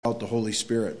about the Holy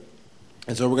Spirit.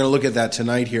 And so we're going to look at that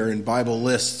tonight here in Bible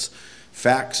Lists,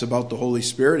 facts about the Holy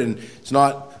Spirit. And it's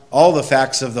not all the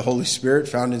facts of the Holy Spirit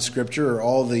found in Scripture or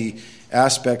all the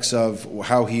aspects of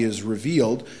how he is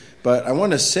revealed. But I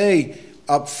want to say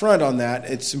up front on that,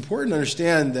 it's important to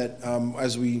understand that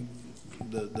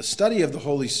the study of the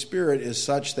Holy Spirit is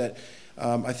such that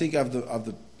I think of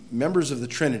the members of the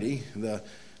Trinity, the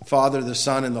Father, the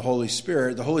Son, and the Holy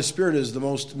Spirit is the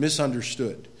most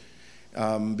misunderstood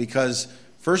because,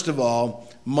 first of all,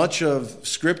 much of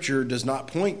Scripture does not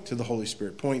point to the Holy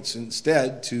Spirit. It points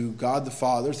instead to God the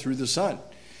Father through the Son.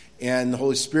 And the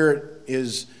Holy Spirit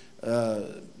is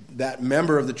that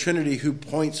member of the Trinity who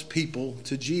points people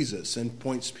to Jesus and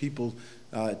points people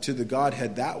to the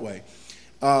Godhead that way.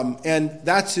 And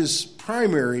that's his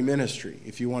primary ministry,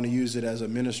 if you want to use it as a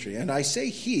ministry. And I say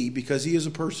he because he is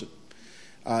a person.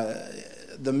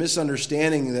 The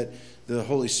misunderstanding that the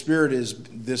Holy Spirit is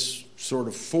this sort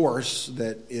of force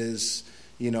that is,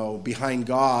 behind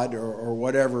God or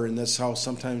whatever, and that's how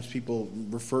sometimes people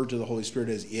refer to the Holy Spirit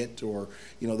as it, or,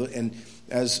 and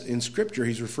as in Scripture,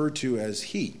 he's referred to as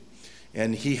he.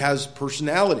 And he has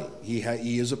personality.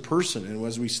 He is a person. And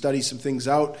as we study some things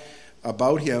out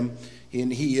about him,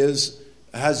 and he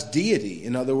has deity.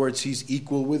 In other words, he's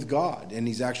equal with God, and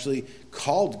he's actually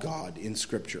called God in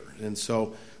Scripture. And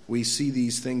so we see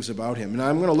these things about him. And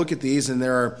I'm going to look at these, and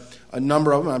there are a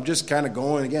number of them. I'm just kind of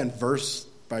going, again, verse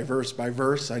by verse by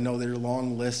verse. I know they're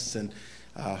long lists, and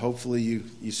hopefully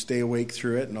you stay awake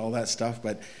through it and all that stuff,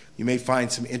 but you may find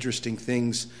some interesting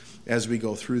things as we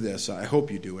go through this. I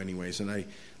hope you do anyways, and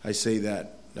I say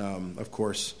that, of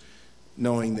course,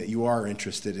 knowing that you are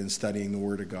interested in studying the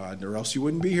Word of God, or else you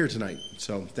wouldn't be here tonight.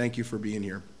 So thank you for being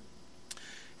here.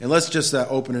 And let's just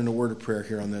open in a word of prayer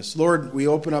here on this. Lord, we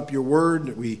open up your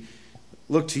Word. We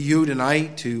look to you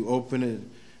tonight to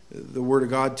open the Word of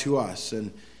God to us.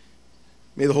 And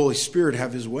may the Holy Spirit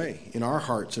have his way in our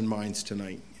hearts and minds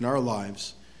tonight, in our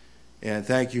lives. And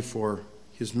thank you for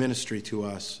his ministry to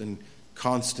us and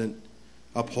constant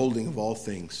upholding of all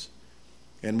things.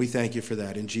 And we thank you for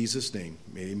that. In Jesus' name,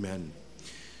 amen.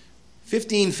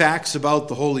 15 facts about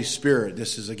the Holy Spirit.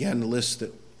 This is, again, the list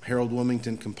that Harold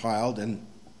Wilmington compiled. And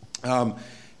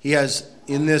he has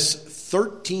in this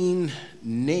 13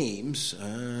 names.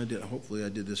 Hopefully I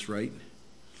did this right.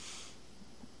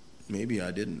 Maybe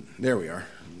I didn't. There we are.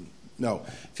 No,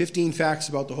 15 facts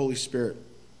about the Holy Spirit.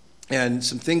 And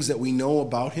some things that we know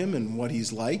about him and what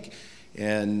he's like.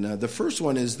 And the first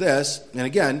one is this. And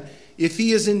again, if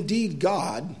he is indeed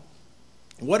God,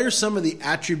 what are some of the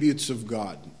attributes of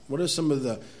God? What are some of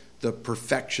the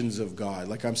perfections of God?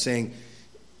 Like I'm saying,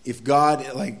 if God,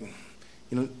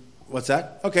 what's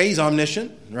that? Okay, he's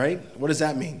omniscient, right? What does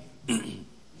that mean?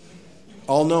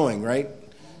 All-knowing, right?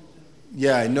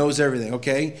 Yeah, he knows everything,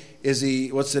 okay? Is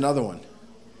he, what's another one?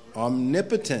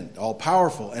 Omnipotent,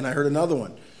 all-powerful. And I heard another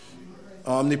one.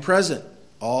 Omnipresent,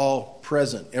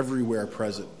 all-present, everywhere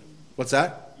present. What's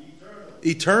that?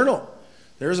 Eternal.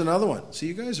 There's another one. See,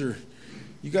 you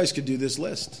guys could do this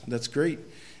list. That's great.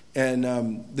 And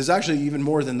there's actually even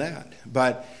more than that.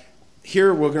 But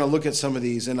here we're going to look at some of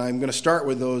these, and I'm going to start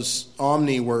with those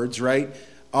omni words, right?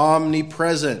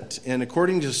 Omnipresent. And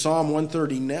according to Psalm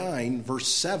 139, verse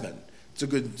 7, it's a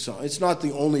good song. It's not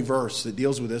the only verse that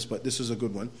deals with this, but this is a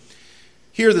good one.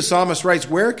 Here the psalmist writes,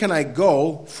 "Where can I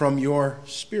go from your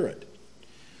spirit?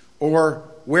 Or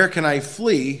where can I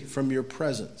flee from your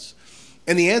presence?"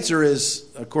 And the answer is,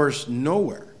 of course,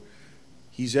 nowhere.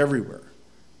 He's everywhere.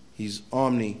 He's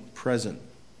omnipresent.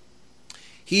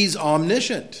 He's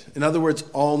omniscient. In other words,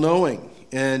 all-knowing.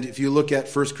 And if you look at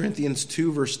 1 Corinthians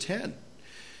 2, verse 10,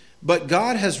 "But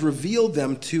God has revealed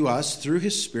them to us through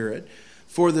his Spirit,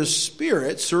 for the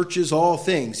Spirit searches all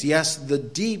things, yes, the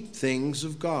deep things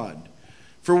of God.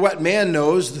 For what man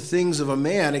knows the things of a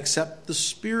man except the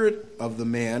spirit of the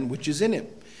man which is in him?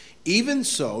 Even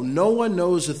so, no one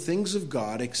knows the things of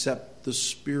God except the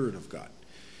Spirit of God."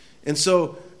 And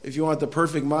so, if you want the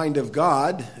perfect mind of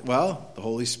God, well, the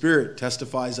Holy Spirit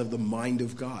testifies of the mind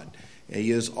of God. And he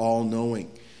is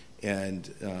all-knowing. And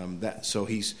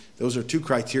those are two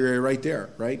criteria right there,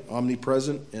 right?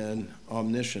 Omnipresent and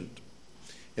omniscient.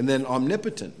 And then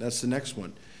omnipotent, that's the next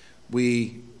one.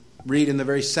 We read in the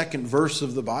very second verse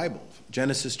of the Bible,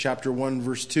 Genesis chapter 1,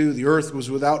 verse 2, "The earth was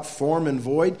without form and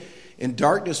void, and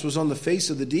darkness was on the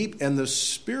face of the deep, and the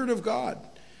Spirit of God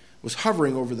was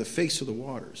hovering over the face of the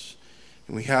waters."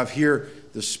 And we have here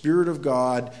the Spirit of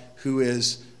God who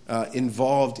is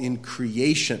involved in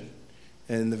creation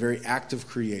and the very act of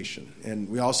creation. And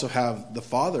we also have the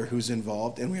Father who's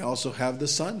involved, and we also have the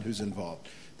Son who's involved,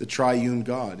 the triune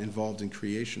God involved in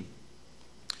creation.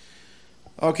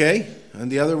 Okay,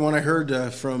 and the other one I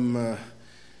heard from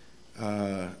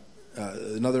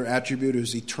another attribute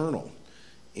is eternal.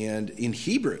 And in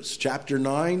Hebrews chapter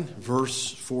 9,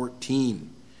 verse 14,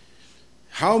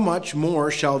 how much more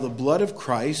shall the blood of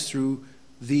Christ through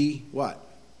the what?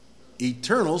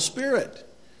 Eternal Spirit.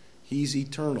 He's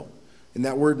eternal. And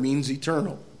that word means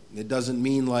eternal. It doesn't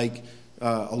mean like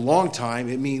a long time.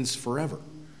 It means forever.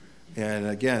 And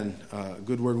again, a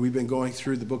good word. We've been going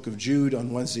through the book of Jude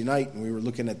on Wednesday night, and we were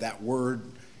looking at that word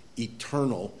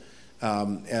eternal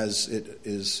as it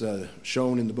is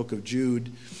shown in the book of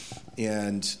Jude.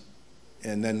 And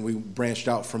then we branched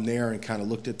out from there and kind of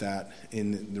looked at that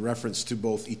in the reference to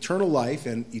both eternal life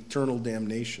and eternal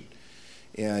damnation.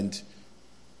 And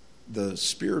the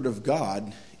Spirit of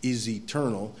God is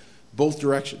eternal, both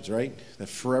directions, right? That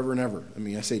forever and ever. I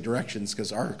mean, I say directions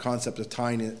because our concept of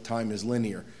time is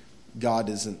linear. God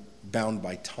isn't bound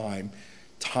by time.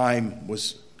 Time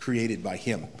was created by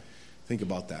Him. Think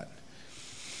about that.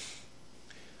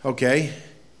 Okay,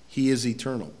 He is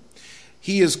eternal.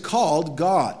 He is called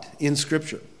God in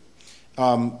Scripture.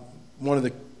 One of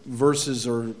the verses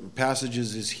or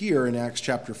passages is here in Acts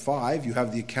chapter 5. You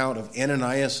have the account of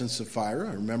Ananias and Sapphira,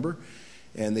 remember?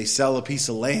 And they sell a piece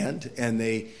of land, and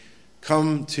they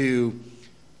come to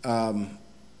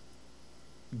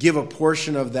give a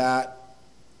portion of that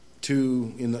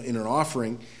in an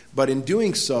offering. But in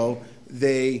doing so,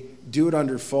 they do it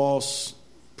under false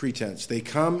pretense. They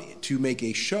come to make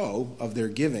a show of their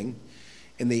giving,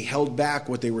 and they held back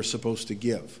what they were supposed to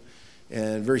give.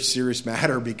 And a very serious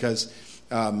matter because,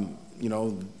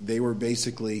 they were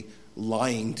basically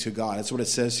lying to God. That's what it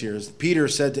says here. Peter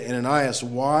said to Ananias,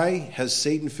 "Why has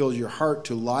Satan filled your heart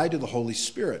to lie to the Holy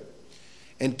Spirit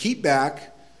and keep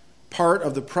back part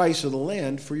of the price of the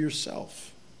land for yourself?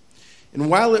 And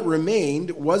while it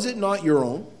remained, was it not your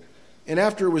own? And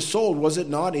after it was sold, was it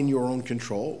not in your own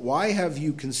control? Why have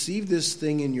you conceived this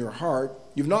thing in your heart?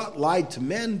 You've not lied to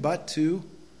men, but to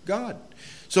God."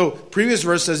 So, previous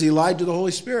verse says he lied to the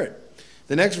Holy Spirit.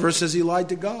 The next verse says he lied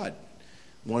to God.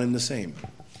 One and the same.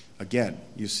 Again,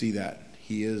 you see that.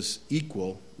 He is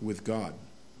equal with God.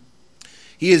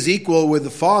 He is equal with the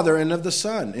Father and of the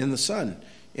Son, in the Son.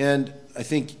 And I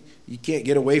think you can't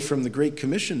get away from the Great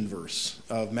Commission verse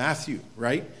of Matthew,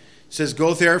 right? It says,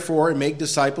 "Go therefore and make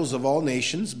disciples of all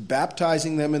nations,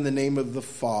 baptizing them in the name of the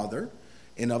Father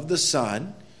and of the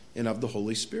Son and of the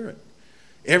Holy Spirit."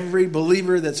 Every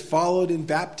believer that's followed in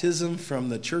baptism from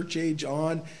the church age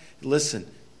on, listen,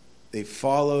 they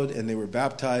followed and they were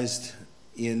baptized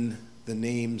in the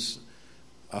names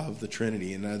of the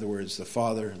Trinity. In other words, the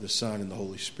Father, the Son, and the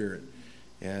Holy Spirit.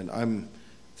 And I'm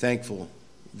thankful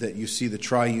that you see the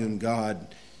triune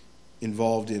God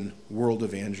involved in world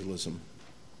evangelism.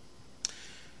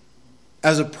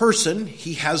 As a person,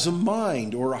 he has a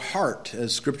mind or a heart,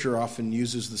 as Scripture often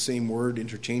uses the same word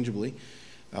interchangeably.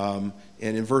 And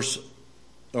in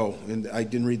and I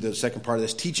didn't read the second part of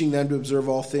this, "teaching them to observe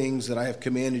all things that I have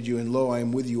commanded you, and lo, I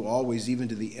am with you always, even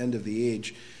to the end of the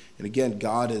age." And again,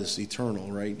 God is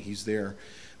eternal, right? He's there.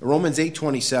 Romans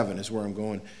 8:27 is where I'm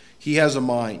going. He has a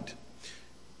mind.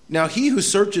 "Now he who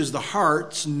searches the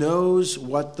hearts knows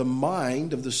what the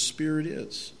mind of the Spirit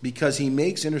is, because he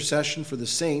makes intercession for the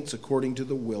saints according to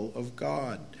the will of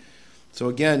God." So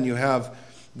again, you have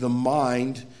the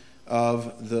mind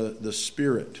of the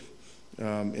Spirit.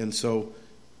 And so,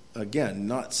 again,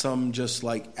 not some just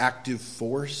like active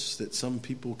force that some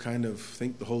people kind of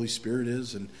think the Holy Spirit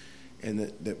is, and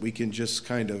that we can just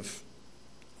kind of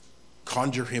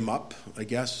conjure him up, I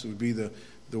guess would be the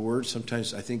word.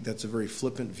 Sometimes I think that's a very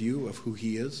flippant view of who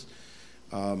he is.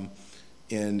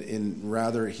 And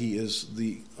rather he is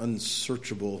the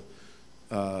unsearchable,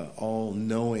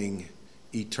 all-knowing,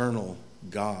 eternal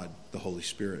God, the Holy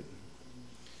Spirit.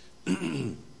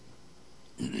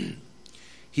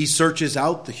 He searches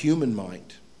out the human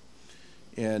mind.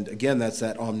 And again, that's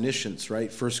that omniscience,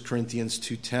 right? 1 Corinthians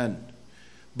 2:10.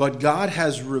 "But God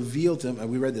has revealed them,"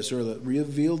 and we read this earlier,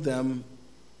 "revealed them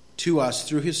to us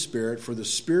through his Spirit, for the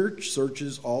Spirit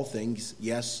searches all things,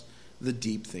 yes, the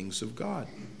deep things of God."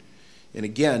 And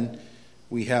again,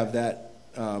 we have that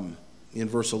in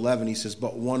verse 11. He says,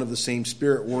 "But one of the same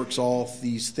Spirit works all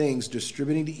these things,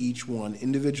 distributing to each one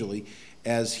individually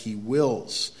as he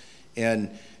wills." And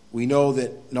we know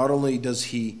that not only does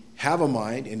he have a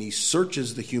mind and he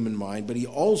searches the human mind, but he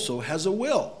also has a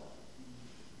will.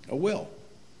 A will.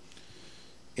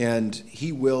 And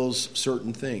he wills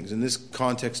certain things. And this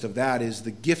context of that is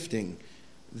the gifting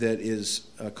that is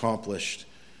accomplished.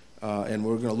 And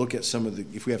we're going to look at some of the,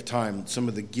 if we have time, some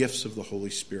of the gifts of the Holy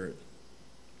Spirit.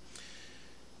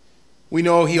 We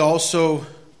know he also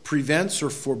prevents or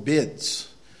forbids.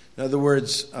 In other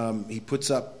words, he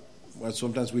puts up, well,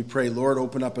 sometimes we pray, Lord,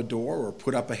 open up a door or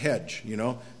put up a hedge,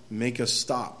 make us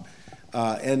stop.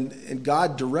 And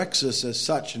God directs us as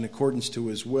such in accordance to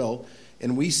his will.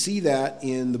 And we see that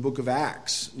in the book of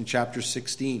Acts in chapter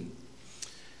 16.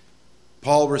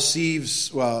 Paul has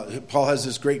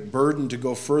this great burden to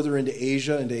go further into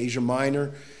Asia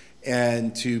Minor,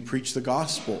 and to preach the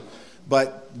gospel.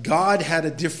 But God had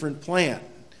a different plan.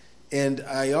 And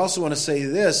I also want to say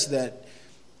this, that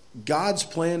God's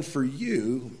plan for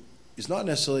you is not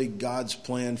necessarily God's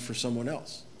plan for someone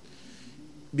else.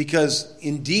 Because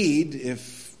indeed,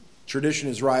 if tradition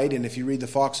is right, and if you read the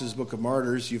Fox's Book of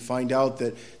Martyrs, you find out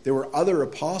that there were other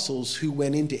apostles who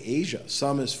went into Asia,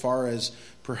 some as far as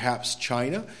perhaps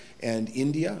China and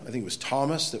India. I think it was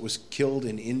Thomas that was killed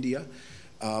in India.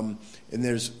 And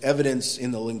there's evidence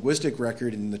in the linguistic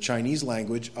record in the Chinese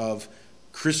language of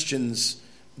Christians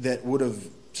that would have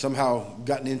somehow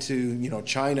gotten into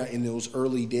China in those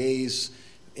early days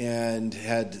and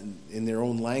had in their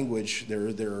own language.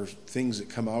 There are things that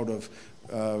come out of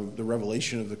the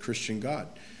revelation of the Christian God.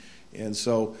 And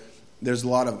so there's a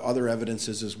lot of other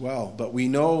evidences as well. But we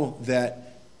know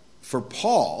that for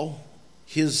Paul,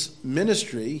 his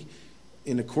ministry,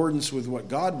 in accordance with what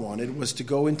God wanted, was to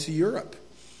go into Europe.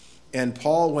 And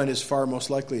Paul went as far, most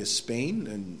likely, as Spain,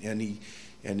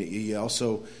 and he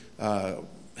also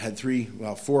had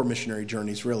 4 missionary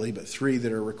journeys, really, but 3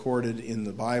 that are recorded in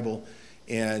the Bible.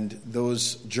 And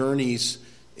those journeys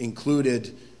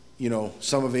included,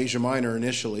 some of Asia Minor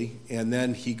initially, and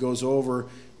then he goes over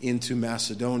into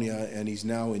Macedonia, and he's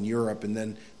now in Europe, and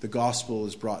then the gospel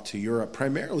is brought to Europe,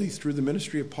 primarily through the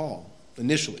ministry of Paul,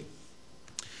 initially.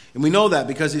 And we know that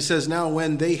because he says, now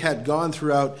when they had gone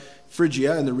throughout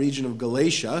Phrygia and the region of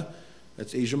Galatia,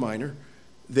 that's Asia Minor,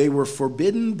 they were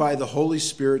forbidden by the Holy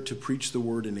Spirit to preach the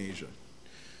word in Asia.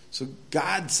 So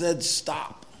God said,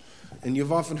 stop. And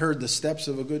you've often heard the steps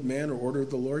of a good man are ordered of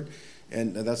the Lord.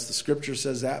 And that's the scripture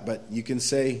says that. But you can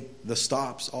say the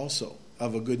stops also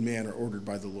of a good man are ordered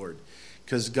by the Lord.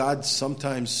 Because God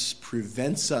sometimes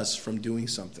prevents us from doing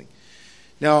something.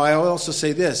 Now, I will also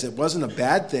say this. It wasn't a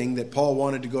bad thing that Paul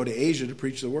wanted to go to Asia to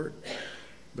preach the word.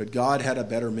 But God had a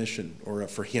better mission, or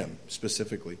for him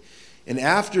specifically. And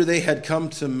after they had come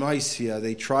to Mysia,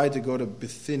 they tried to go to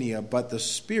Bithynia, but the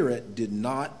Spirit did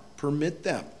not permit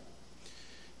them.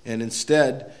 And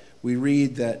instead, we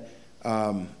read that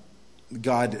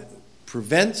God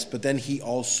prevents, but then he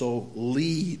also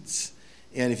leads.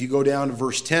 And if you go down to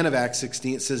verse 10 of Acts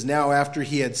 16, it says, now after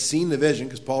he had seen the vision,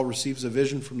 because Paul receives a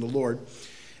vision from the Lord,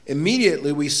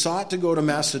 immediately we sought to go to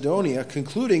Macedonia,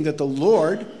 concluding that the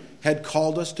Lord had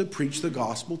called us to preach the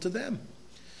gospel to them.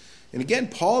 And again,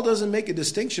 Paul doesn't make a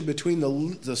distinction between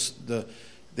the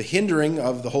hindering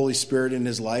of the Holy Spirit in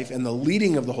his life and the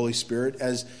leading of the Holy Spirit,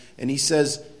 and he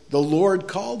says the Lord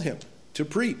called him to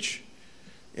preach.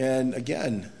 And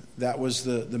again, that was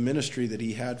the ministry that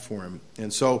he had for him.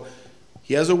 And so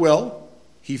he has a will,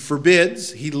 he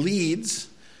forbids, he leads,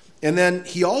 and then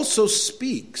he also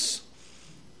speaks.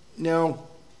 Now,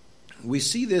 we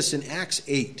see this in Acts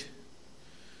 8.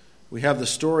 We have the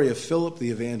story of Philip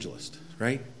the evangelist,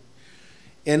 right?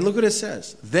 And look what it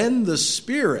says. Then the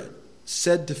Spirit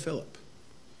said to Philip,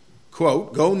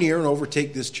 quote, go near and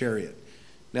overtake this chariot.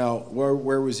 Now,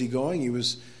 where was he going? It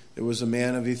was a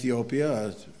man of Ethiopia,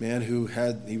 a man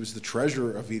he was the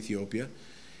treasurer of Ethiopia.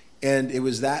 And it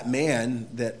was that man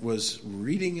that was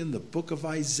reading in the book of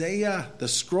Isaiah, the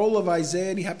scroll of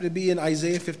Isaiah, and he happened to be in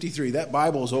Isaiah 53. That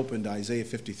Bible is open to Isaiah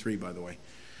 53, by the way.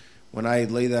 When I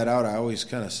lay that out, I always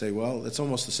kind of say, well, it's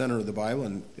almost the center of the Bible,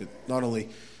 and it not only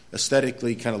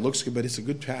aesthetically kind of looks good, but it's a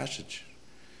good passage.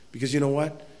 Because you know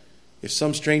what? If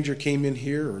some stranger came in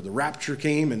here, or the rapture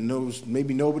came and knows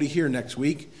maybe nobody here next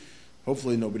week,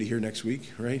 hopefully nobody here next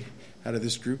week, right, out of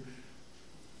this group,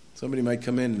 somebody might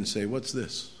come in and say, what's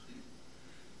this?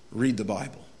 Read the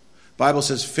Bible. The Bible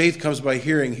says faith comes by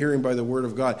hearing, hearing by the word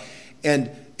of God. And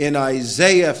in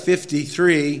Isaiah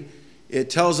 53, it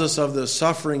tells us of the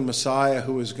suffering Messiah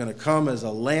who is going to come as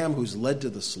a lamb who's led to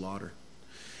the slaughter,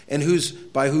 and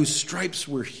by whose stripes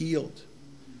we're healed.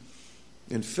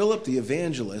 And Philip the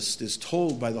evangelist is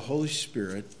told by the Holy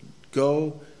Spirit,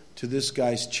 go to this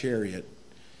guy's chariot.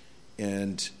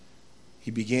 And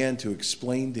he began to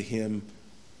explain to him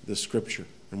the scripture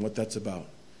and what that's about,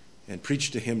 and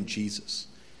preach to him Jesus.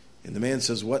 And the man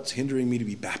says, what's hindering me to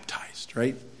be baptized,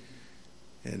 right?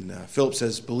 And Philip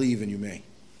says, believe and you may.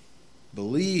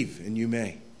 Believe and you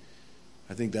may.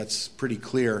 I think that's pretty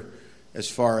clear as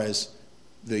far as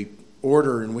the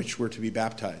order in which we're to be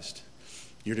baptized.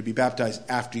 You're to be baptized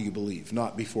after you believe,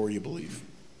 not before you believe.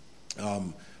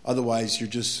 Otherwise, you're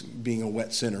just being a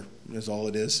wet sinner, is all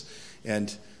it is.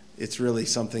 And it's really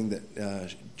something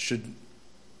that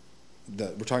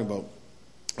that we're talking about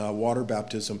water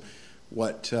baptism.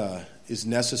 What is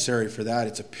necessary for that,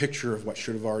 it's a picture of what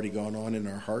should have already gone on in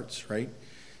our hearts, right?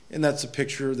 And that's a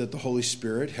picture that the Holy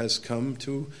Spirit has come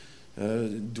to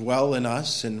dwell in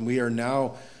us, and we are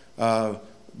now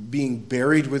being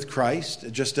buried with Christ,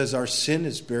 just as our sin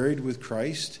is buried with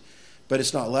Christ. But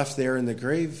it's not left there in the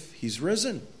grave. He's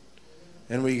risen.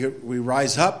 And we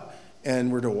rise up,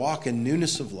 and we're to walk in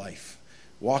newness of life,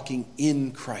 walking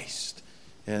in Christ.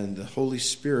 And the Holy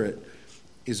Spirit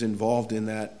is involved in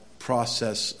that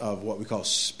process of what we call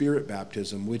spirit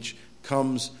baptism, which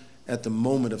comes at the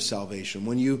moment of salvation.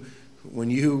 When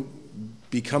you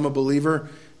become a believer,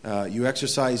 you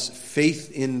exercise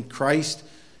faith in Christ,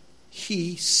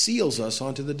 He seals us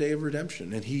onto the day of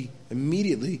redemption, and He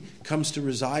immediately comes to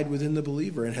reside within the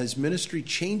believer, and His ministry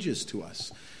changes to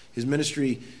us. His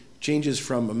ministry changes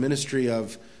from a ministry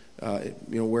of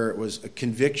where it was a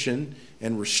conviction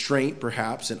and restraint,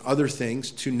 perhaps, and other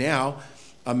things, to now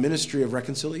a ministry of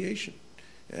reconciliation,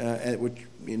 which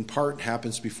in part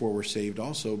happens before we're saved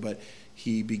also, but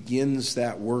He begins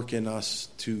that work in us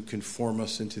to conform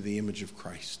us into the image of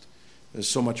Christ. There's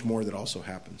so much more that also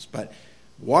happens. But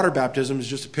water baptism is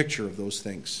just a picture of those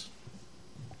things.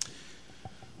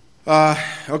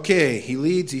 Okay, He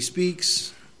leads, He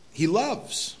speaks, He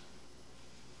loves.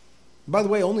 By the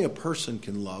way, only a person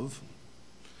can love.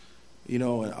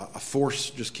 A force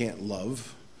just can't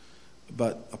love,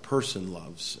 but a person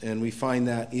loves. And we find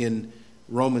that in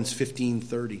Romans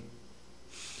 15:30.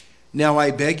 Now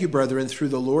I beg you, brethren, through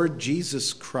the Lord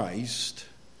Jesus Christ,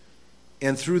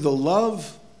 and through the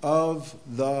love of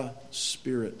the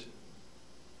Spirit.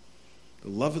 The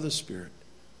love of the Spirit.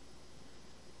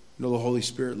 The Holy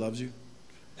Spirit loves you.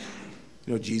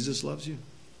 Jesus loves you.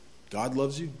 God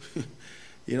loves you.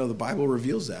 The Bible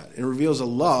reveals that. It reveals a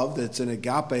love that's an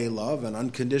agape love, an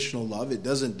unconditional love. It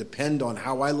doesn't depend on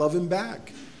how I love Him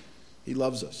back. He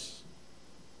loves us.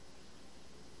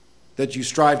 That you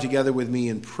strive together with me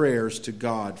in prayers to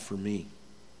God for me.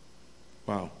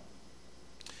 Wow.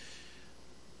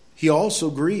 He also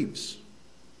grieves.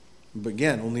 But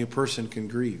again, only a person can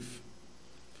grieve.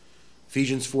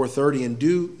 Ephesians 4:30, and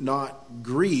do not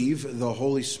grieve the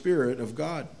Holy Spirit of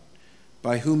God,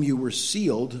 by whom you were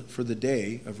sealed for the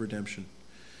day of redemption.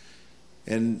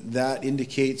 And that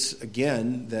indicates,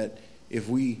 again, that if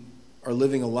we are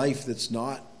living a life that's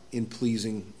not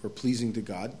pleasing to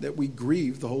God, that we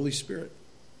grieve the Holy Spirit.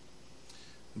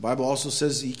 The Bible also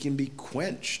says He can be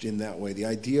quenched in that way. The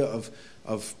idea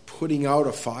of putting out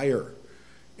a fire.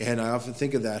 And I often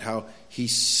think of that, how He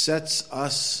sets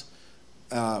us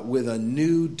with a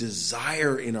new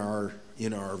desire in our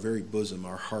very bosom,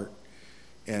 our heart.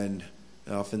 And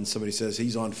often somebody says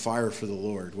he's on fire for the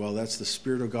Lord. Well, that's the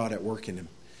Spirit of God at work in him.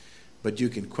 But you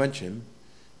can quench him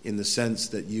in the sense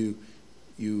that you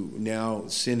now,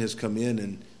 sin has come in,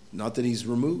 and not that he's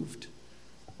removed,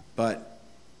 but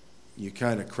you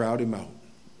kind of crowd him out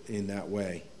in that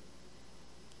way.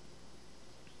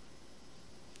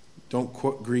 Don't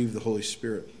grieve the Holy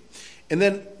Spirit. And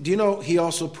then, do you know He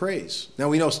also prays? Now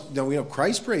we know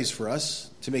Christ prays for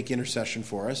us to make intercession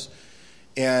for us,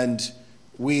 and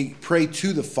we pray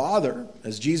to the Father,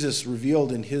 as Jesus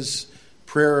revealed in His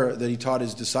prayer that He taught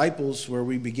His disciples, where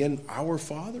we begin, Our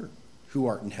Father who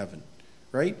art in heaven,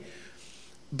 right?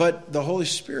 But the Holy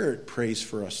Spirit prays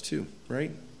for us too,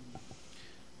 right?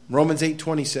 Romans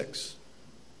 8:26.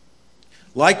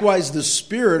 Likewise, the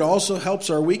Spirit also helps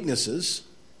our weaknesses.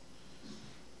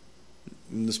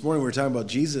 And this morning we were talking about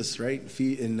Jesus, right?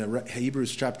 In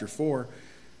Hebrews chapter 4,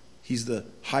 He's the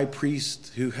high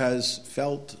priest who has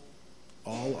felt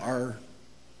all our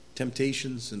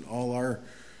temptations and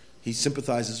He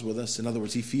sympathizes with us. In other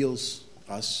words, He feels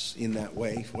us in that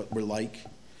way, what we're like.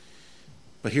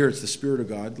 But here it's the Spirit of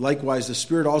God. Likewise, the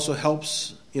Spirit also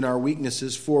helps in our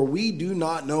weaknesses, for we do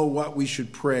not know what we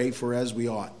should pray for as we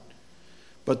ought.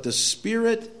 But the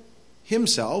Spirit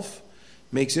Himself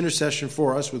makes intercession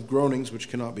for us with groanings which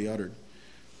cannot be uttered.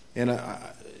 And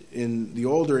in the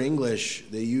older English,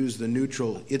 they use the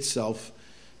neutral itself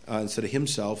instead of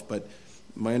himself, but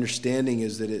my understanding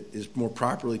is that it is more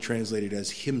properly translated as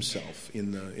himself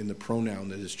in the pronoun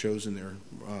that is chosen there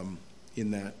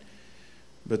in that.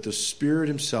 But the Spirit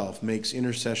Himself makes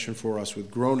intercession for us with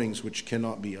groanings which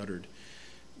cannot be uttered.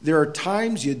 There are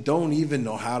times you don't even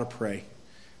know how to pray.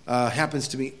 Happens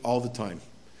to me all the time.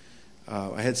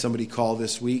 I had somebody call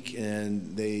this week,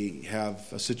 and they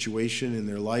have a situation in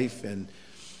their life, and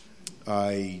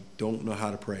I don't know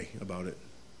how to pray about it.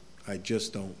 I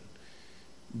just don't.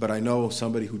 But I know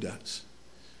somebody who does.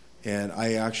 And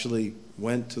I actually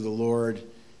went to the Lord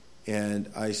and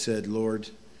I said, Lord,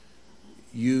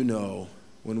 you know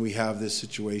when we have this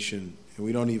situation and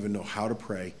we don't even know how to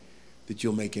pray, that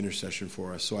you'll make intercession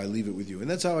for us. So I leave it with you. And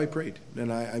that's how I prayed.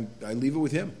 And I leave it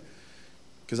with him.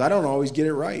 Because I don't always get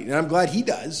it right. And I'm glad he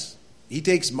does. He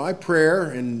takes my prayer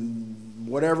and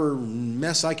whatever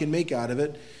mess I can make out of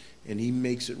it, and he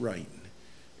makes it right.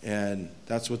 And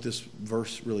that's what this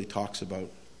verse really talks about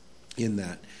in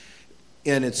that.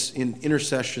 And it's in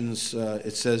intercessions,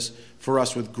 it says, for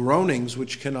us with groanings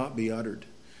which cannot be uttered.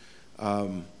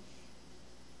 And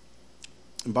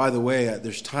by the way,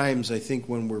 there's times I think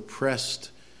when we're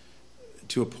pressed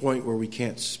to a point where we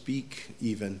can't speak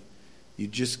even, you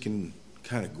just can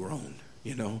kind of groan,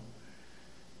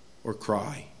 or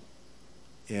cry.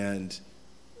 And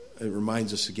it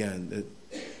reminds us again that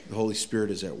the Holy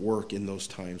Spirit is at work in those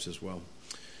times as well.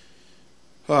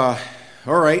 All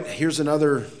right, here's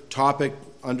another topic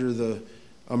under the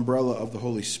umbrella of the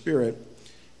Holy Spirit.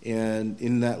 And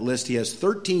in that list, he has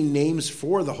 13 names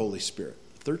for the Holy Spirit.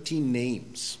 13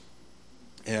 names.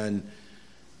 And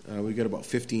we've got about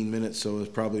 15 minutes, so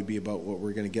it'll probably be about what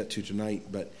we're going to get to tonight.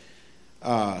 But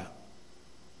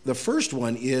the first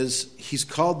one is, he's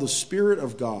called the Spirit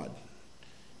of God.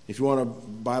 If you want a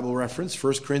Bible reference,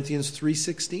 1 Corinthians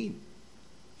 3:16.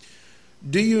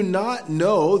 Do you not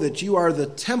know that you are the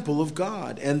temple of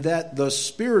God and that the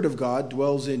Spirit of God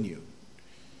dwells in you?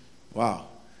 Wow.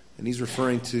 And he's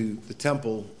referring to the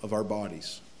temple of our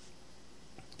bodies.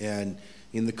 And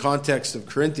in the context of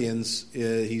Corinthians,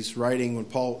 he's writing, when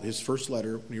Paul, his first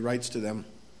letter, when he writes to them,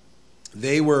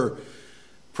 they were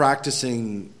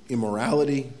practicing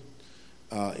immorality,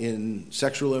 in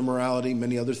sexual immorality,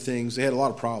 many other things. They had a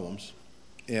lot of problems.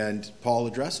 And Paul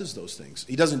addresses those things.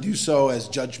 He doesn't do so as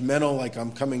judgmental, like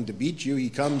I'm coming to beat you. He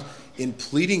comes in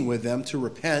pleading with them to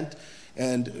repent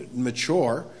and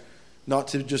mature, not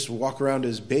to just walk around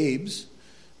as babes.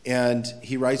 And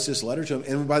he writes this letter to them.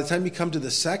 And by the time you come to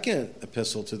the second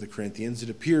epistle to the Corinthians, it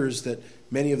appears that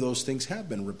many of those things have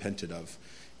been repented of.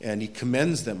 And he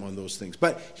commends them on those things.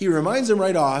 But he reminds them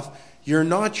right off, you're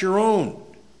not your own.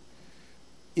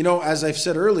 As I've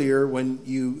said earlier, when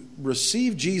you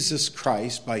receive Jesus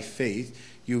Christ by faith,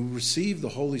 you receive the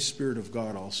Holy Spirit of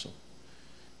God also.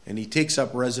 And he takes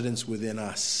up residence within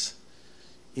us,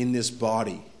 in this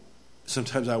body.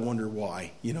 Sometimes I wonder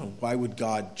why. Why would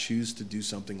God choose to do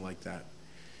something like that?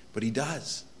 But he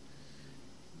does.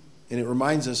 And it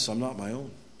reminds us, I'm not my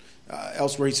own.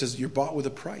 Elsewhere he says, you're bought with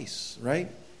a price, right?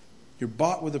 You're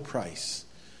bought with a price.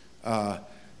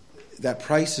 That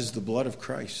price is the blood of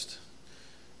Christ.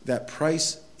 That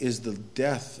price is the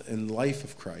death and life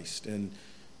of Christ. And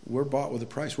we're bought with a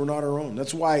price. We're not our own.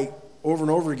 That's why over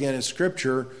and over again in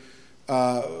Scripture,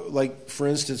 like for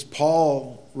instance,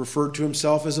 Paul referred to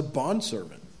himself as a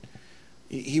bondservant.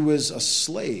 He was a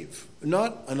slave.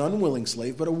 Not an unwilling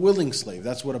slave, but a willing slave.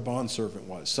 That's what a bondservant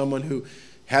was. Someone who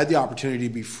had the opportunity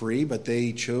to be free, but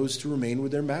they chose to remain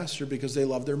with their master because they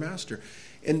loved their master.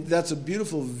 And that's a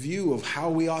beautiful view of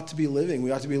how we ought to be living. We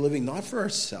ought to be living not for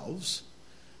ourselves,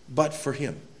 but for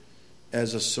him,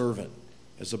 as a servant,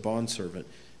 as a bondservant.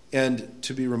 And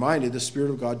to be reminded, the Spirit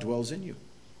of God dwells in you.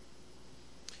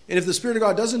 And if the Spirit of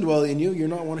God doesn't dwell in you, you're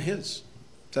not one of his.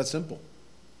 It's that simple.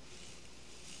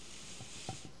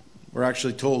 We're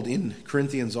actually told in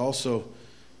Corinthians also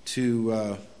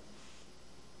to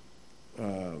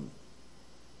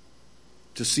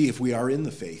see if we are in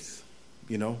the faith,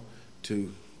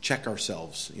 to check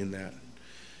ourselves in that.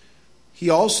 He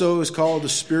also is called the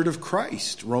Spirit of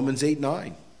Christ, Romans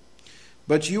 8:9.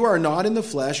 But you are not in the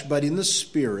flesh, but in the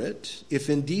Spirit, if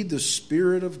indeed the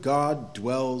Spirit of God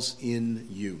dwells in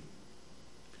you.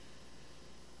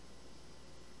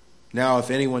 Now, if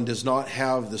anyone does not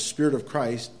have the Spirit of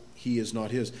Christ, he is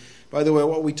not his. By the way,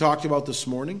 what we talked about this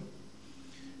morning,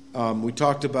 we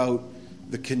talked about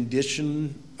the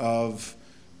condition of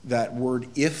that word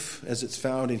if, as it's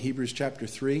found in Hebrews chapter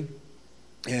 3.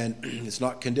 And it's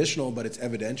not conditional, but it's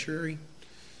evidentiary.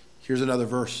 Here's another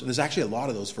verse. And there's actually a lot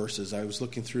of those verses. I was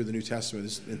looking through the New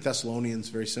Testament. In Thessalonians,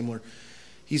 very similar.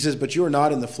 He says, but you are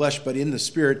not in the flesh, but in the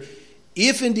Spirit,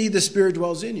 if indeed the Spirit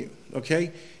dwells in you.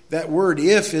 Okay? That word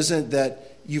if isn't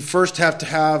that you first have to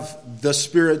have the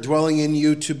Spirit dwelling in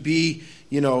you to be,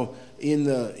 in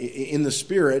the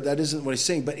Spirit. That isn't what he's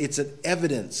saying, but it's an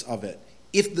evidence of it.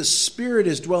 If the Spirit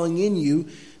is dwelling in you,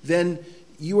 then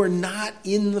you are not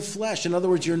in the flesh. In other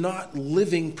words, you're not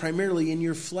living primarily in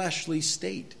your fleshly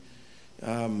state.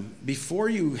 Before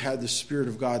you had the Spirit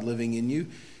of God living in you,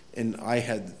 and I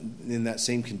had in that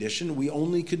same condition, we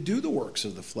only could do the works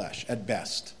of the flesh at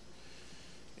best.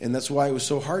 And that's why it was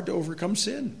so hard to overcome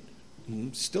sin.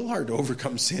 Still hard to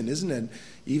overcome sin, isn't it?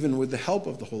 Even with the help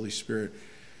of the Holy Spirit.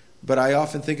 But I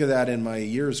often think of that in my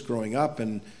years growing up,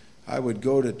 and I would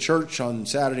go to church on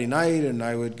Saturday night, and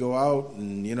I would go out,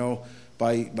 and,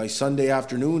 by Sunday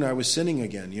afternoon, I was sinning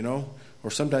again,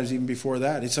 or sometimes even before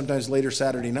that. And sometimes later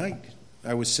Saturday night,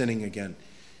 I was sinning again.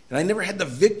 And I never had the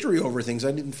victory over things.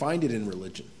 I didn't find it in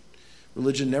religion.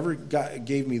 Religion never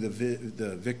gave me the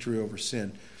victory over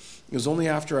sin. It was only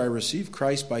after I received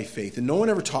Christ by faith. And no one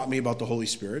ever taught me about the Holy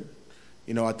Spirit,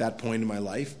 at that point in my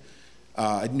life.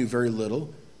 I knew very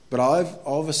little. But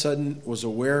all of a sudden was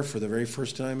aware for the very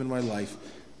first time in my life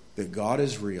that God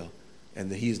is real and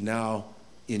that he is now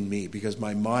in me, because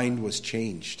my mind was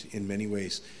changed in many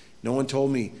ways. No one told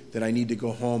me that I need to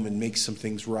go home and make some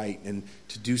things right, and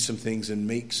to do some things and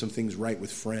make some things right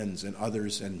with friends and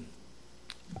others. And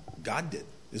God did,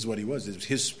 is what he was. It was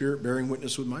his Spirit bearing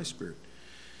witness with my spirit.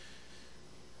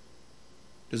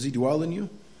 Does he dwell in you?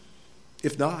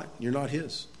 If not, you're not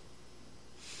his.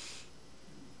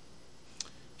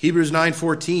 Hebrews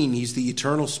 9:14, he's the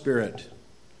eternal Spirit.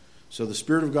 So the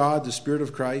Spirit of God, the Spirit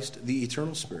of Christ, the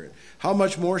eternal Spirit. How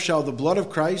much more shall the blood of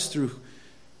Christ,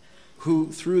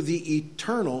 who through the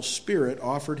eternal Spirit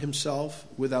offered himself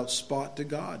without spot to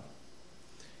God,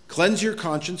 cleanse your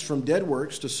conscience from dead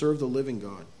works to serve the living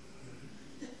God?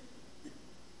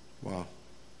 Wow.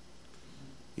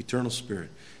 Eternal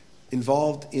Spirit.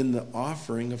 Involved in the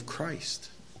offering of Christ.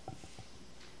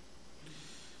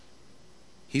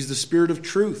 He's the Spirit of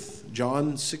truth,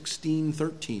 John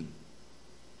 16:13.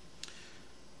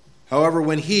 However,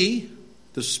 when he,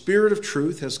 the Spirit of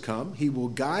truth, has come, he will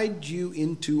guide you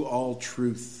into all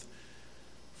truth.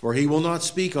 For he will not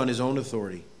speak on his own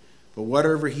authority, but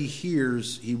whatever he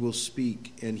hears, he will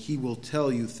speak, and he will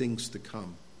tell you things to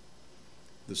come.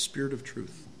 The Spirit of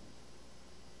truth.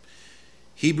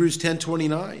 Hebrews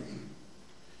 10:29.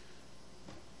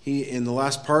 In the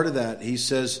last part of that, he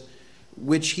says,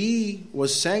 which he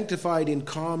was sanctified in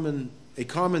a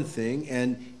common thing,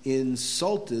 and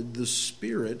insulted the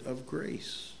Spirit of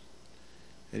grace.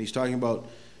 And he's talking about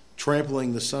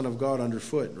trampling the Son of God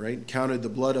underfoot, right? Counted the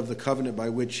blood of the covenant by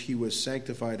which he was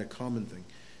sanctified a common thing,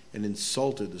 and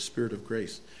insulted the Spirit of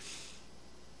grace.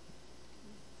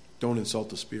 Don't insult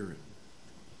the Spirit.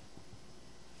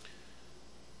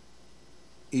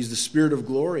 He's the Spirit of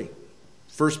glory.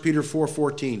 1 Peter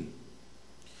 4:14.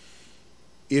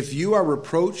 If you are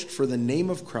reproached for the name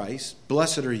of Christ,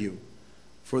 blessed are you,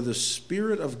 for the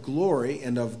Spirit of glory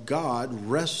and of God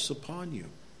rests upon you.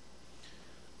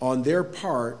 On their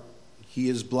part, he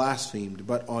is blasphemed,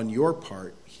 but on your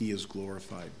part, he is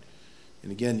glorified.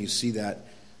 And again, you see that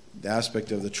the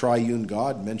aspect of the triune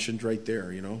God mentioned right there,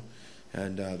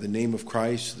 and the name of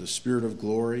Christ, the Spirit of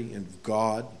glory and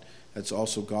God, that's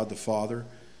also God the Father.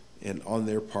 And on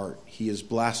their part, he is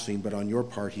blasphemed, but on your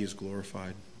part, he is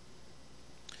glorified.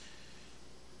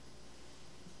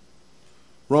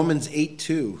 Romans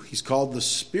 8:2, he's called the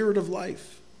Spirit of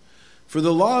life. For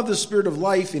the law of the Spirit of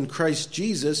life in Christ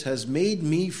Jesus has made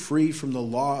me free from the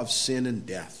law of sin and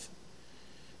death.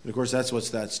 And of course, that's what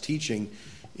that's teaching,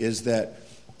 is that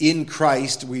in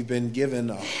Christ we've been given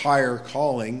a higher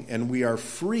calling, and we are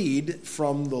freed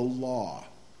from the law.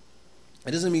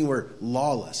 It doesn't mean we're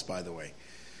lawless, by the way.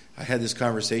 I had this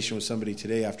conversation with somebody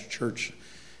today after church,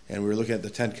 and we were looking at the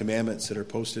 10 Commandments that are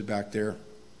posted back there,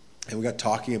 and we got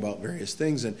talking about various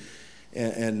things, and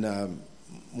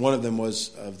one of them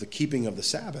was of the keeping of the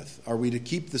Sabbath. Are we to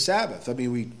keep the Sabbath? I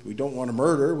mean, we don't want to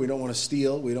murder, we don't want to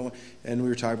steal, and we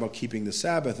were talking about keeping the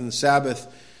Sabbath. And the Sabbath,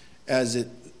 as it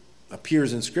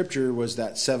appears in Scripture, was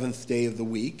that seventh day of the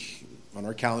week. On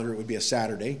our calendar, it would be a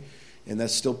Saturday, and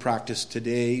that's still practiced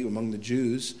today among the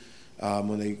Jews.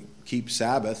 When they keep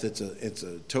Sabbath, it's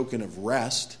a token of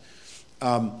rest.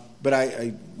 But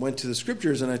I went to the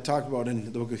Scriptures, and I talked about in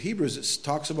the book of Hebrews, it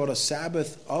talks about a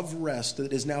Sabbath of rest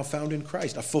that is now found in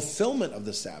Christ, a fulfillment of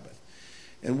the Sabbath.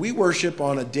 And we worship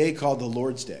on a day called the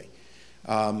Lord's Day.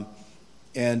 And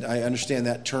I understand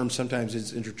that term sometimes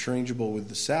is interchangeable with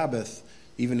the Sabbath,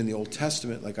 even in the Old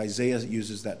Testament, like Isaiah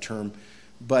uses that term.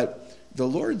 But the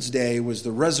Lord's Day was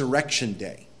the resurrection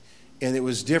day, and it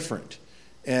was different.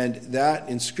 And that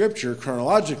in Scripture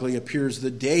chronologically appears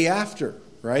the day after,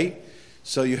 right?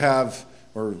 So you have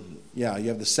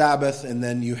the Sabbath, and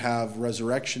then you have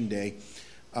Resurrection Day.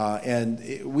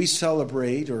 We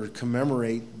celebrate or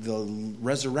commemorate the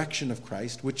resurrection of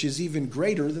Christ, which is even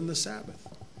greater than the Sabbath.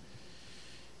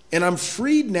 And I'm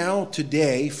freed now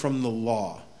today from the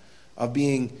law of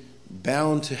being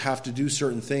bound to have to do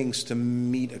certain things to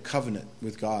meet a covenant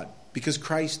with God, because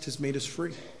Christ has made us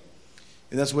free.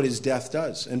 And that's what his death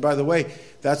does. And by the way,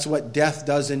 that's what death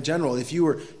does in general. If you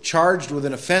were charged with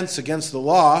an offense against the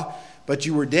law, but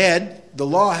you were dead, the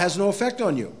law has no effect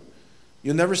on you.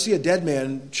 You'll never see a dead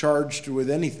man charged with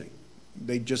anything.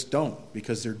 They just don't,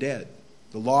 because they're dead.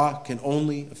 The law can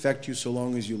only affect you so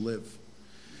long as you live.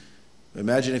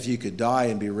 Imagine if you could die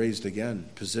and be raised again,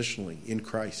 positionally, in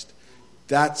Christ.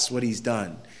 That's what he's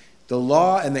done. The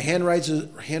law and the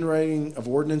handwriting of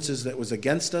ordinances that was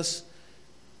against us,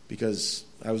 because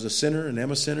I was a sinner and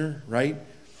am a sinner, right?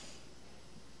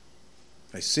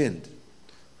 I sinned.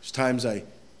 There's times I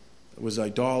was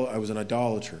an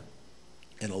idolater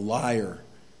and a liar,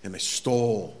 and I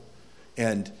stole,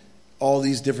 and all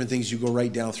these different things. You go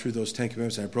right down through those 10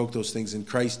 commandments, and I broke those things, and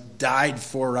Christ died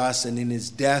for us, and in his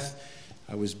death,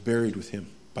 I was buried with him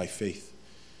by faith.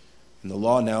 And the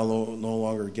law now no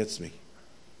longer gets me,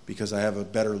 because I have a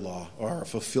better law, or a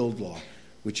fulfilled law,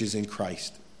 which is in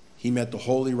Christ. He met the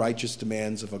holy, righteous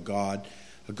demands of a God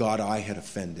I had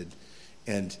offended,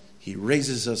 and he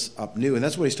raises us up new. And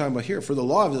that's what he's talking about here. For the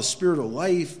law of the Spirit of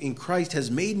life in Christ has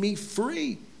made me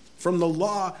free from the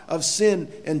law of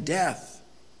sin and death.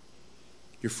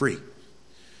 You're free.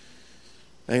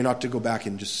 Now you're not to go back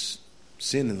and just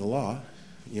sin in the law,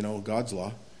 God's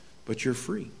law, but you're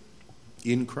free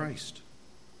in Christ.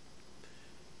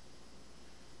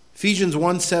 Ephesians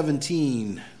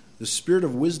 1:17, the spirit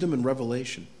of wisdom and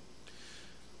revelation,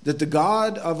 that the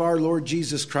God of our Lord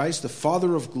Jesus Christ, the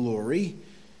Father of glory,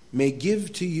 may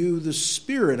give to you the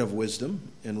spirit of wisdom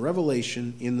and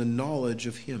revelation in the knowledge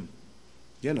of him.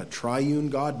 Again, a triune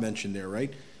God mentioned there,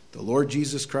 right? The Lord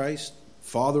Jesus Christ,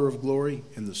 Father of glory,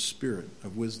 and the spirit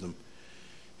of wisdom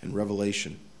and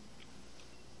revelation.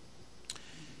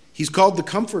 He's called the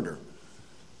Comforter.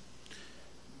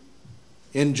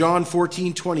 In John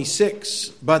 14:26,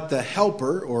 but the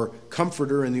Helper, or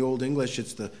Comforter in the Old English,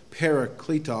 it's the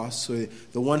Parakletos, so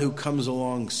the one who comes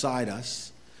alongside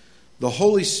us, the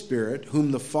Holy Spirit,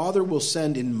 whom the Father will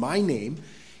send in my name,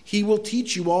 he will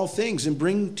teach you all things and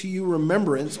bring to you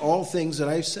remembrance all things that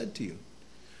I've said to you.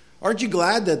 Aren't you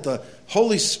glad that the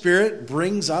Holy Spirit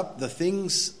brings up the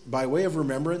things by way of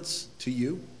remembrance to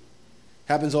you?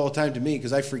 Happens all the time to me,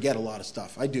 because I forget a lot of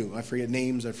stuff. I do. I forget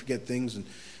names, I forget things, and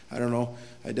I don't know.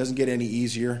 It doesn't get any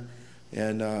easier.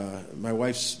 And my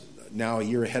wife's now a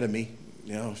year ahead of me.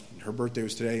 Her birthday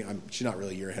was today. She's not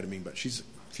really a year ahead of me, but she's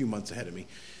a few months ahead of me.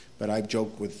 But I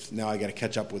joke with, now I got to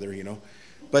catch up with her,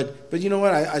 But you know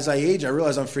what? As I age, I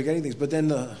realize I'm forgetting things. But then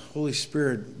the Holy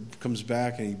Spirit comes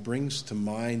back and he brings to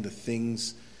mind the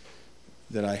things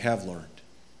that I have learned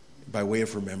by way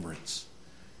of remembrance.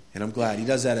 And I'm glad he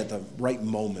does that at the right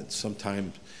moment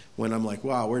sometimes when I'm like,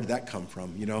 wow, where did that come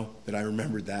from? That I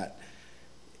remembered that.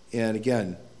 And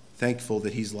again, thankful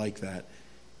that he's like that.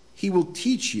 He will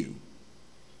teach you.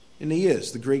 And he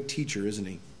is the great teacher, isn't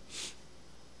he?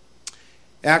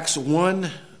 Acts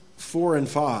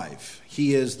 1:4-5.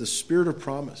 He is the Spirit of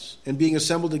promise. And being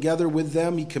assembled together with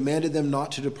them, he commanded them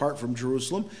not to depart from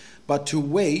Jerusalem, but to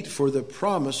wait for the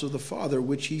promise of the Father,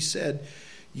 which he said,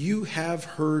 you have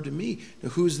heard me. Now,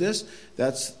 who's this?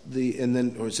 And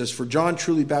then it says, for John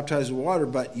truly baptized with water,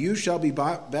 but you shall be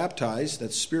baptized,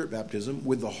 that's Spirit baptism,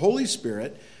 with the Holy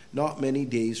Spirit not many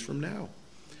days from now.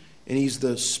 And he's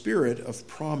the Spirit of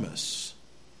promise.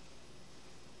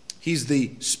 He's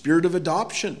the Spirit of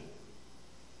adoption.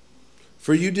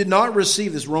 For you did not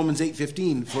receive, this Romans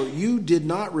 8:15, for you did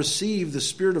not receive the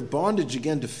spirit of bondage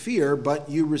again to fear, but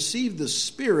you received the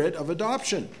Spirit of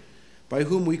adoption, by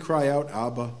whom we cry out,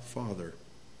 Abba, Father.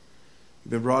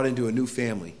 You've been brought into a new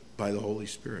family by the Holy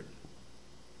Spirit.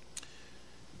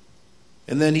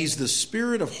 And then he's the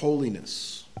Spirit of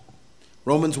holiness.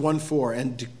 Romans 1:4,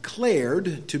 and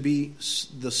declared to be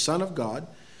the Son of God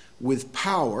with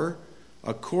power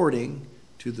according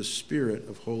to the Spirit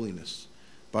of holiness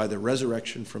by the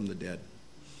resurrection from the dead.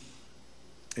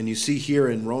 And you see here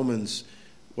in Romans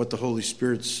what the Holy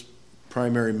Spirit's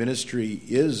primary ministry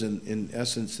is, in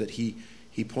essence, that he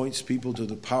points people to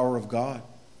the power of God,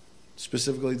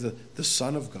 specifically the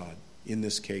Son of God in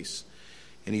this case.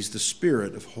 And he's the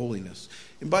Spirit of holiness.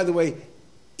 And by the way,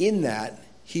 in that,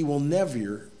 he will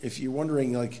never, if you're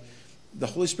wondering, the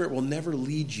Holy Spirit will never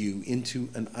lead you into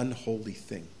an unholy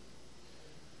thing.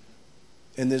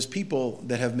 And there's people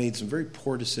that have made some very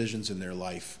poor decisions in their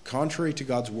life, contrary to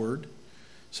God's word,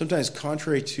 sometimes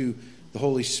contrary to the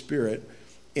Holy Spirit,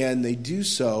 and they do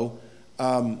so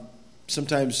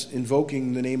sometimes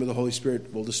invoking the name of the Holy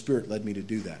Spirit. Well, the Spirit led me to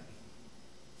do that.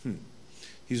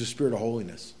 He's a Spirit of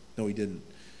holiness. No, he didn't.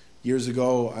 Years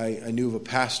ago, I knew of a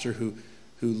pastor who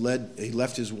he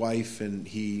left his wife and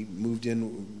he moved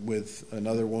in with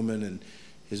another woman, and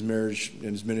his marriage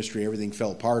and his ministry, everything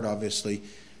fell apart, obviously.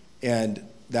 And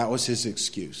that was his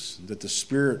excuse, that the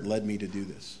Spirit led me to do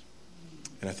this.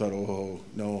 And I thought, oh,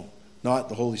 no, not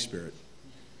the Holy Spirit.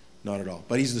 Not at all.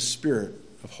 But he's the Spirit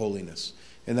of holiness.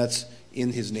 And that's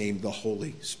in his name, the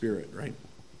Holy Spirit, right?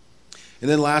 And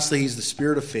then lastly, he's the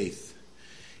Spirit of faith.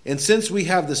 And since we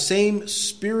have the same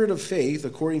spirit of faith,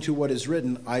 according to what is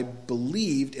written, I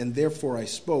believed and therefore I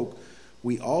spoke,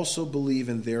 we also believe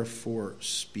and therefore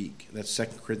speak. That's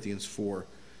 2 Corinthians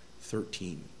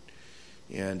 4:13.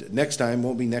 And next time,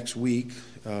 won't be next week,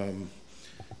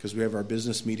 because we have our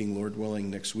business meeting, Lord willing,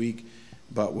 next week,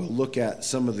 but we'll look at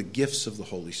some of the gifts of the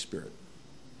Holy Spirit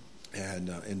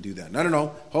and do that. And I don't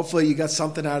know, hopefully you got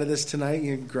something out of this tonight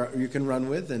you can run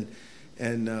with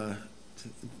and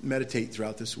meditate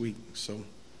throughout this week. So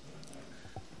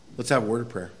let's have a word of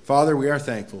prayer. Father, we are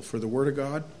thankful for the Word of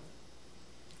God.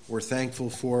 We're thankful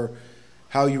for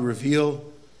how you reveal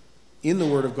in the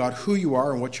Word of God who you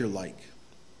are and what you're like.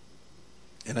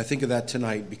 And I think of that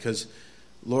tonight because,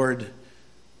 Lord,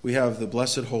 we have the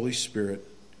blessed Holy Spirit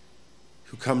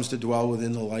who comes to dwell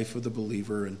within the life of the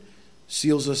believer and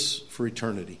seals us for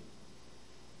eternity.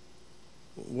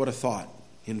 What a thought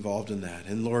involved in that.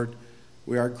 And Lord,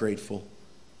 we are grateful.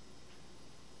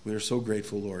 We are so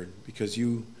grateful, Lord, because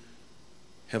you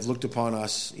have looked upon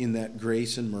us in that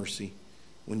grace and mercy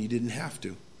when you didn't have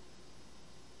to.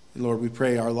 And Lord, we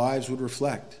pray our lives would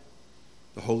reflect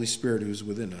the Holy Spirit who is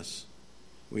within us.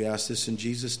 We ask this in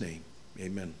Jesus' name.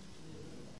 Amen.